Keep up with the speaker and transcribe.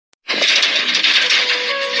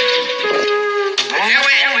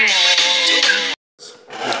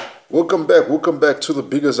Welcome back to the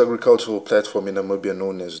biggest agricultural platform in Namibia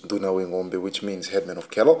known as Dunawe Ngombe, which means headman of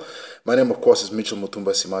cattle. My name, of course, is Mitchell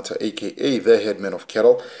Mutumba Simata, aka the headman of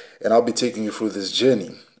cattle, and I'll be taking you through this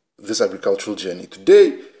journey, this agricultural journey.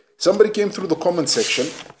 Today, somebody came through the comment section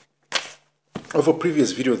of a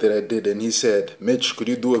previous video that I did, and he said, Mitch, could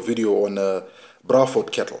you do a video on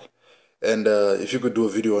Braford cattle? And if you could do a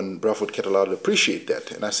video on Braford cattle, I'd appreciate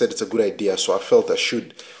that. And I said it's a good idea, so I felt I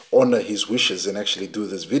should honor his wishes and actually do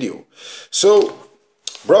this video. So,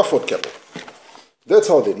 Braford cattle. That's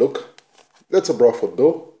how they look. That's a Braford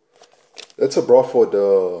though. That's a Braford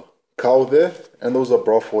cow there, and those are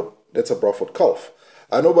Braford. That's a Braford calf.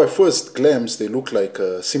 I know by first glance they look like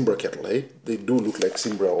Simbra cattle, eh? They do look like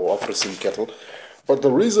Simbra or Afro-Sim cattle, but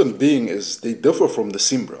the reason being is they differ from the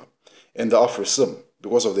Simbra and the Afro-Sim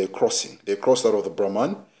because of their crossing. They crossed out of the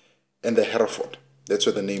Brahman and the Hereford. That's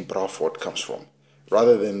where the name Braford comes from,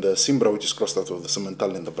 rather than the Simbra, which is crossed out of the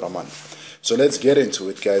Simmental and the Brahman. So let's get into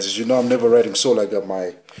it, guys. As you know, I'm never writing solo. I got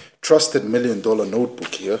my trusted $1 million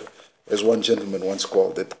notebook here, as one gentleman once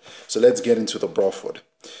called it. So let's get into the Braford.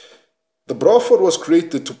 The Braford was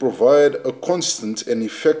created to provide a constant and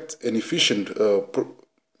efficient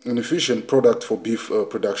product for beef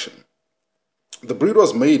production. The breed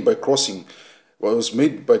was made by crossing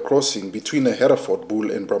between a Hereford bull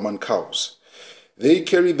and Brahman cows. They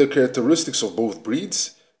carry the characteristics of both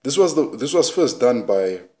breeds. This was first done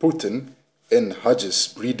by Putin and Hodges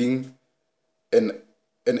breeding and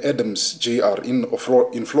Adams Jr. in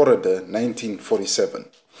Florida, 1947.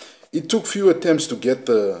 It took few attempts to get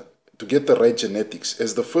the right genetics,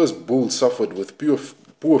 as the first bull suffered with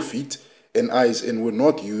poor feet and eyes and were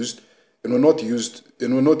not used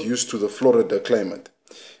to the Florida climate.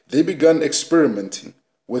 They began experimenting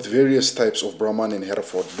with various types of Brahman and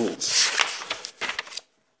Hereford bulls.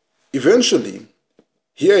 Eventually,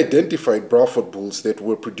 he identified Braford bulls that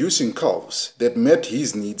were producing calves that met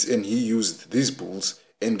his needs, and he used these bulls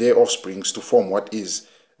and their offsprings to form what is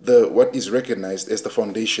recognized as the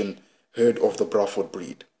foundation herd of the Braford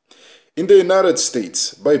breed. In the United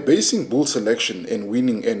States, by basing bull selection and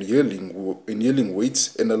weaning and yearling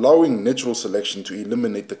weights and allowing natural selection to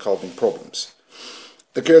eliminate the calving problems.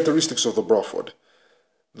 The characteristics of the Braford.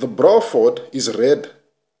 The Braford is red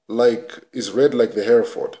like the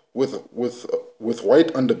Hereford, with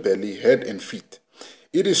white underbelly, head and feet.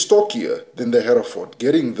 It is stockier than the Hereford,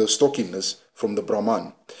 getting the stockiness from the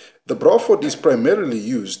Brahman. The Braford is primarily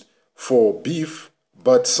used for beef,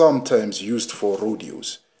 but sometimes used for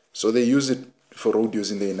rodeos. So they use it for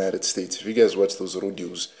rodeos in the United States. If you guys watch those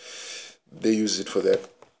rodeos, they use it for that.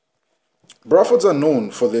 Brafords are known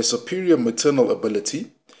for their superior maternal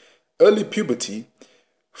ability, early puberty,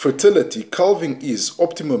 fertility, calving ease,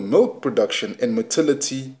 optimum milk production, and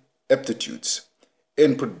motility aptitudes,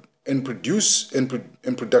 and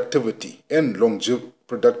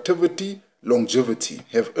productivity longevity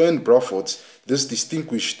have earned Brafords this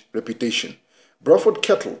distinguished reputation. Braford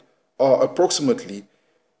cattle are approximately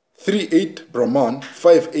 3'8" Brahman,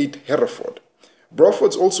 5'8" Hereford.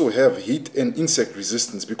 Brafords also have heat and insect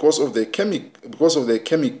resistance because of a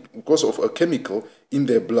chemical in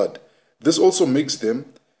their blood. This also makes them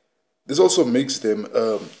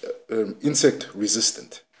insect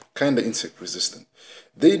resistant, insect resistant.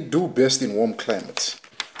 They do best in warm climates.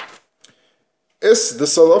 As the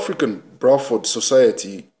South African Braford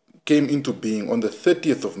Society came into being on the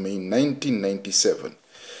 30th of May 1997,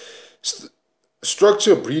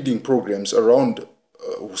 structure breeding programs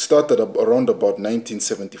started around about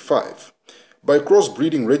 1975 by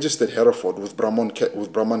crossbreeding registered Hereford with Brahman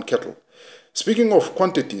cattle. Speaking of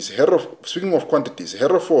quantities,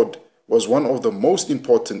 Hereford was one of the most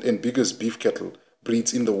important and biggest beef cattle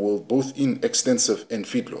breeds in the world, both in extensive and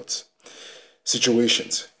feedlots.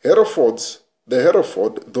 Situations. The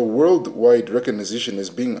Hereford, the worldwide recognition as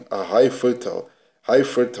being a high fertile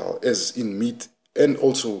as in meat, and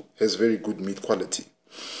also has very good meat quality.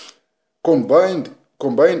 Combine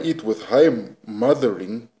it with high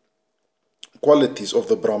mothering qualities of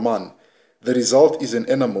the Brahman, the result is an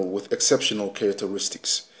animal with exceptional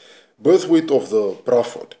characteristics. Birth weight of the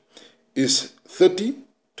Braford is 30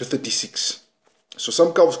 to 36. So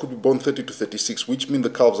some calves could be born 30 to 36, which means the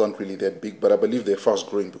calves aren't really that big, but I believe they're fast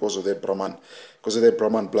growing because of that Brahman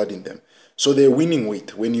blood in them. So their weaning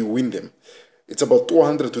weight, when you wean them, it's about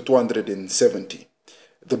 200 to 270.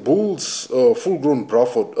 The bull's full-grown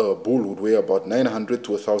Braford bull would weigh about 900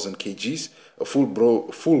 to 1,000 kgs. A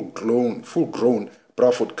full-grown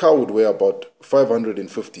Braford cow would weigh about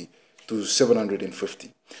 550 to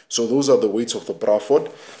 750. So those are the weights of the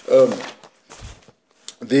Braford.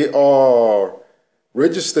 They are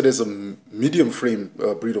registered as a medium frame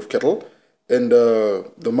breed of cattle, And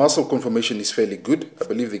the muscle conformation is fairly good. I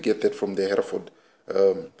believe they get that from the Hereford,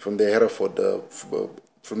 from the Hereford,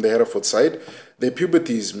 from the Hereford side. Their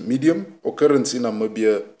puberty is medium. Occurrence in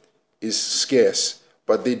Namibia is scarce,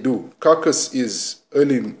 but they do. Carcass is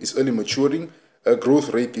early maturing. Growth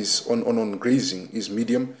rate is on grazing is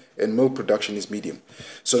medium, and milk production is medium.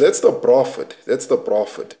 So that's the Braford. That's the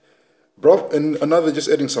Braford. And another, just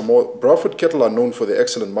adding some more, Braford cattle are known for their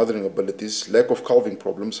excellent mothering abilities, lack of calving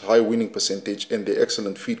problems, high weaning percentage, and their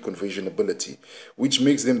excellent feed conversion ability, which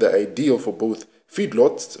makes them the ideal for both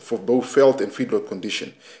feedlots, for both felt and feedlot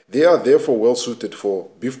condition. They are therefore well suited for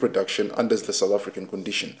beef production under the South African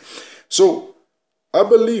condition. So, I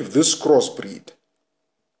believe this crossbreed,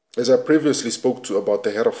 as I previously spoke to about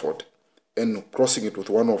the Hereford, and crossing it with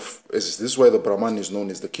one of, as this is why the Brahman is known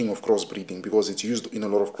as the king of crossbreeding, because it's used in a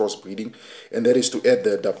lot of crossbreeding, and that is to add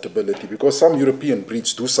the adaptability, because some European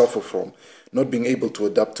breeds do suffer from not being able to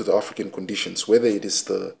adapt to the African conditions, whether it is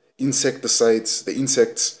the insecticides, the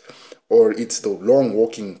insects, or it's the long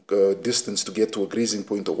walking distance to get to a grazing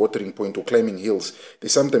point or watering point or climbing hills. They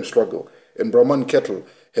sometimes struggle, and Brahman cattle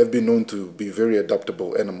have been known to be very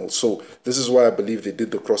adaptable animals. So this is why I believe they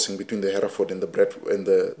did the crossing between the Hereford and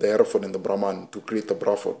the Hereford and the Brahman to create the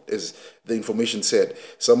Braford. As the information said,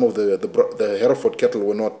 some of the Hereford cattle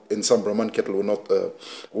were not, and some Brahman cattle were not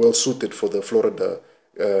well suited for the Florida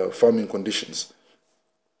farming conditions.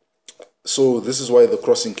 So this is why the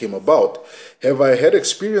crossing came about. Have I had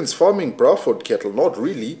experience farming Braford cattle? Not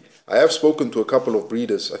really. I have spoken to a couple of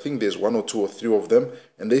breeders. I think there's one or two or three of them,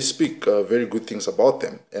 and they speak very good things about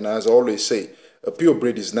them. And as I always say, a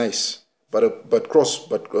purebred is nice, but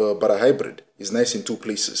a hybrid is nice in two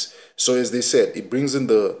places. So as they said, it brings in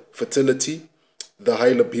the fertility, the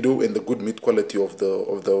high libido, and the good meat quality of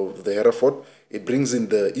the Hereford. It brings in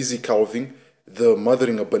the easy calving, the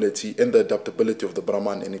mothering ability, and the adaptability of the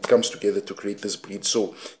Brahman, and it comes together to create this breed.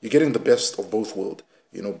 So you're getting the best of both worlds,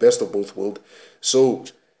 best of both worlds. So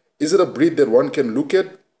is it a breed that one can look at?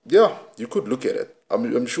 Yeah, you could look at it.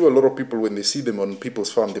 I'm sure a lot of people, when they see them on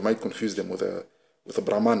people's farm, they might confuse them with a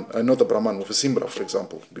Brahman, not a Brahman, with a Simbra, for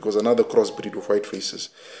example, because another crossbreed of white faces,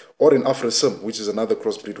 or an Afrasim, which is another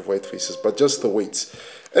crossbreed of white faces, but just the weights.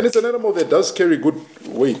 And it's an animal that does carry good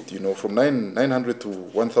weight, from 900 to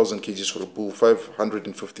 1,000 kgs for a bull,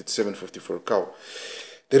 550 to 750 for a cow.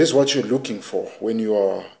 That is what you're looking for when you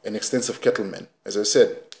are an extensive cattleman. As I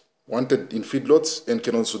said, wanted in feedlots and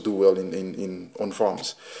can also do well on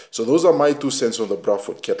farms. So those are my 2 cents on the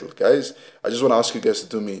Braford cattle, guys. I just want to ask you guys to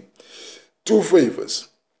do me 2 favors.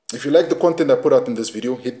 If you like the content I put out in this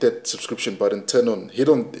video, hit that subscription button,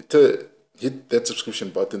 hit that subscription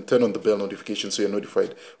button, turn on the bell notification so you're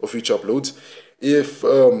notified of future uploads.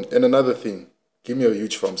 And another thing, give me a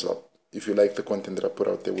huge thumbs up if you like the content that I put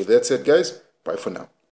out there. With that said, guys, bye for now.